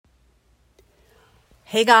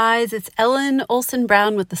Hey guys, it's Ellen Olson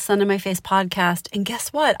Brown with the Sun in My Face podcast. And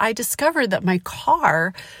guess what? I discovered that my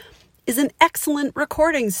car is an excellent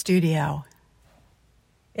recording studio.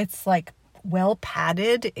 It's like well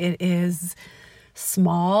padded. It is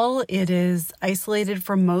small. It is isolated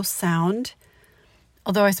from most sound.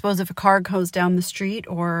 Although I suppose if a car goes down the street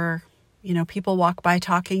or, people walk by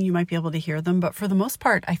talking, you might be able to hear them. But for the most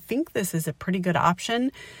part, I think this is a pretty good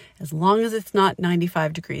option as long as it's not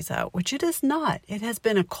 95 degrees out, which it is not. It has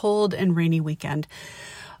been a cold and rainy weekend.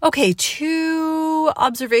 Okay, 2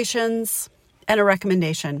 observations and a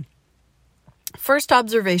recommendation. First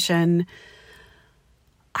observation,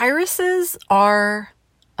 irises are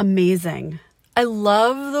amazing. I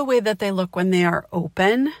love the way that they look when they are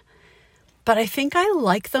open, but I think I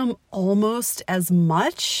like them almost as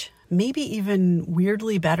much, maybe even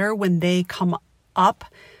weirdly better when they come up,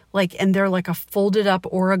 and they're like a folded up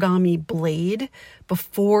origami blade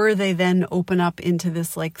before they then open up into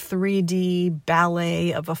this 3D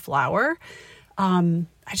ballet of a flower. I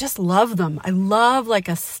just love them. I love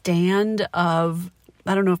a stand of,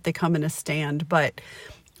 I don't know if they come in a stand, but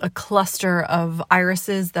a cluster of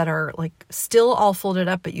irises that are still all folded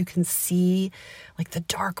up, but you can see the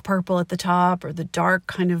dark purple at the top or the dark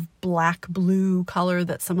kind of black blue color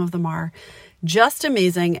that some of them are. Just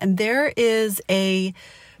amazing. And there is a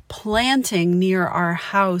planting near our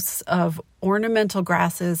house of ornamental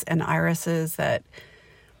grasses and irises that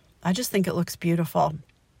I just think it looks beautiful.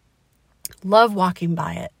 Love walking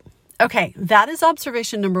by it. Okay, that is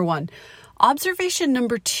observation number 1. Observation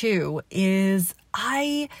number 2 is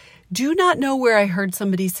I do not know where I heard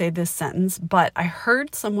somebody say this sentence, but I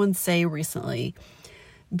heard someone say recently,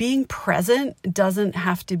 being present doesn't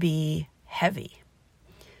have to be heavy.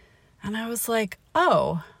 And I was like,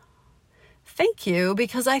 oh, thank you,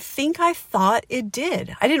 because I think I thought it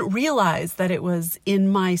did. I didn't realize that it was in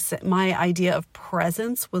my idea of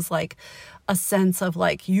presence was a sense of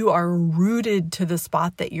you are rooted to the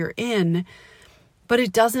spot that you're in. But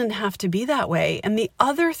it doesn't have to be that way. And the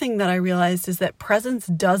other thing that I realized is that presence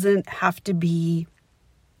doesn't have to be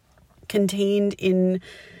contained in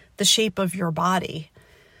the shape of your body,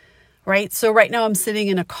 right? So right now I'm sitting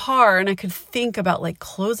in a car and I could think about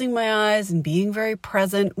closing my eyes and being very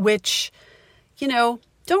present, which,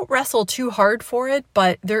 don't wrestle too hard for it,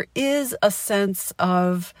 but there is a sense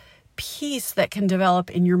of peace that can develop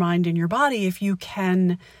in your mind and your body if you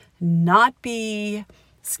can not be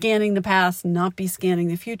scanning the past, not be scanning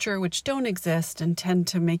the future, which don't exist and tend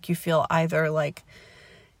to make you feel either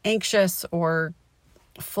anxious or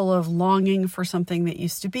full of longing for something that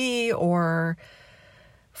used to be, or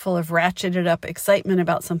full of ratcheted up excitement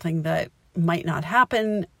about something that might not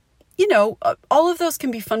happen. All of those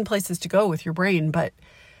can be fun places to go with your brain, but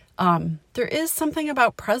there is something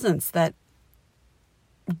about presence that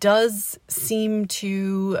does seem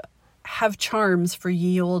to have charms for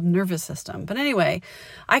ye old nervous system. But anyway,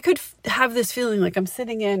 I could have this feeling I'm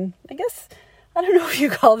sitting in, I guess, I don't know if you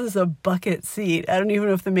call this a bucket seat. I don't even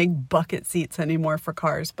know if they make bucket seats anymore for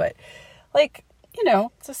cars, but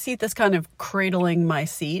it's a seat that's kind of cradling my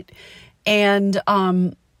seat. And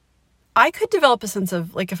I could develop a sense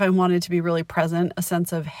of, if I wanted to be really present, a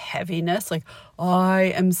sense of heaviness, I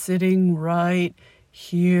am sitting right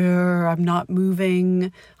here. I'm not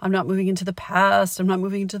moving. I'm not moving into the past. I'm not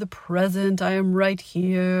moving into the present. I am right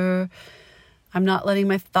here. I'm not letting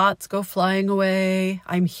my thoughts go flying away.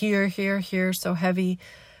 I'm here, so heavy.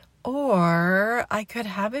 Or I could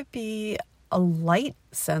have it be a light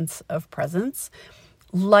sense of presence.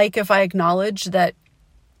 If I acknowledge that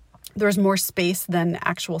there's more space than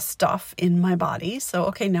actual stuff in my body. So,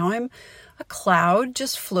 okay, now I'm a cloud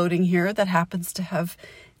just floating here that happens to have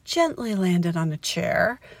gently landed on a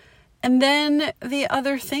chair. And then the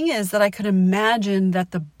other thing is that I could imagine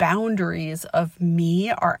that the boundaries of me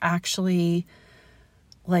are actually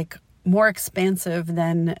more expansive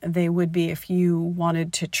than they would be if you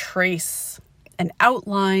wanted to trace an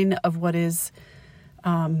outline of what is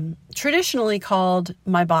traditionally called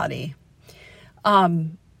my body.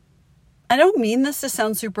 I don't mean this to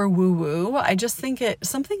sound super woo-woo. I just think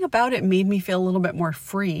something about it made me feel a little bit more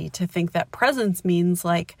free to think that presence means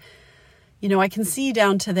I can see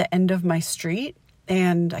down to the end of my street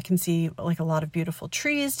and I can see a lot of beautiful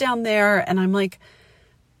trees down there. And I'm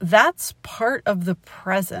that's part of the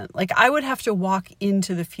present. I would have to walk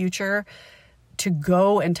into the future to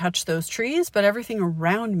go and touch those trees, but everything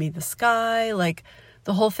around me, the sky,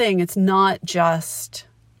 the whole thing, it's not just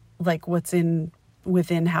what's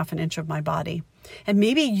within half an inch of my body. And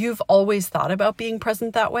maybe you've always thought about being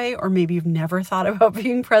present that way, or maybe you've never thought about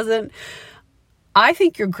being present. I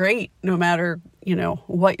think you're great no matter,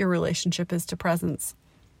 what your relationship is to presence.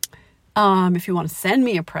 If you want to send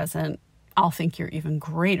me a present, I'll think you're even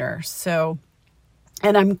greater. So,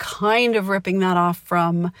 and I'm kind of ripping that off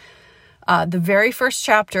from the very first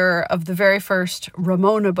chapter of the very first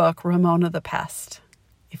Ramona book, Ramona the Pest.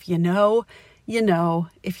 If you know, you know.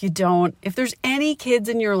 If you don't, if there's any kids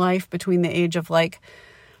in your life between the age of like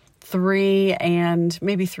 3 and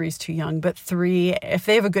maybe 3 is too young, but 3, if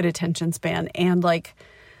they have a good attention span, and like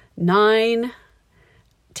 9,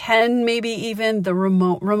 10, maybe even, the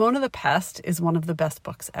Ramona the Pest is one of the best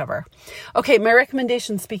books ever. Okay, my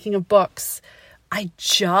recommendation, speaking of books, I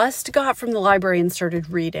just got from the library and started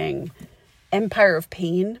reading Empire of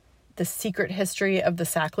Pain, The Secret History of the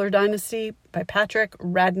Sackler Dynasty by Patrick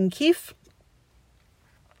Radden Keefe.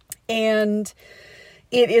 And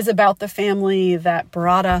it is about the family that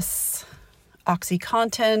brought us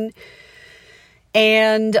OxyContin.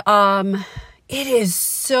 And it is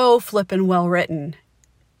so flippin' well written.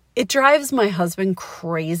 It drives my husband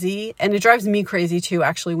crazy, and it drives me crazy too,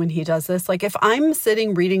 actually, when he does this. Like, if I'm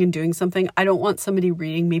sitting reading and doing something, I don't want somebody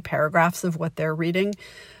reading me paragraphs of what they're reading.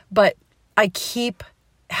 But I keep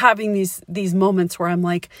having these moments where I'm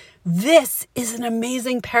like, this is an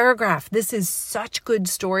amazing paragraph. This is such good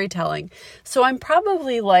storytelling. So I'm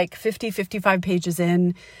probably like 55 pages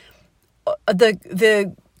in.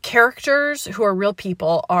 The characters, who are real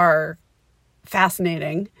people, are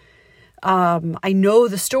fascinating. I know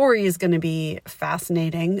the story is going to be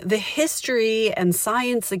fascinating. The history and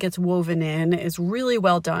science that gets woven in is really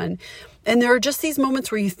well done. And there are just these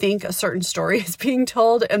moments where you think a certain story is being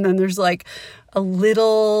told, and then there's like a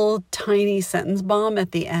little tiny sentence bomb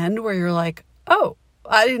at the end where you're like, oh,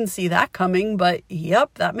 I didn't see that coming, but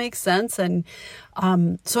yep, that makes sense. And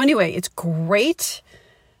so anyway, it's great.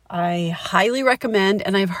 I highly recommend,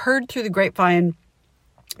 and I've heard through the grapevine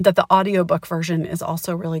that the audiobook version is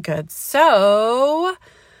also really good. So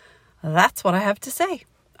that's what I have to say.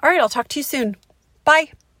 All right, I'll talk to you soon.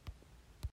 Bye.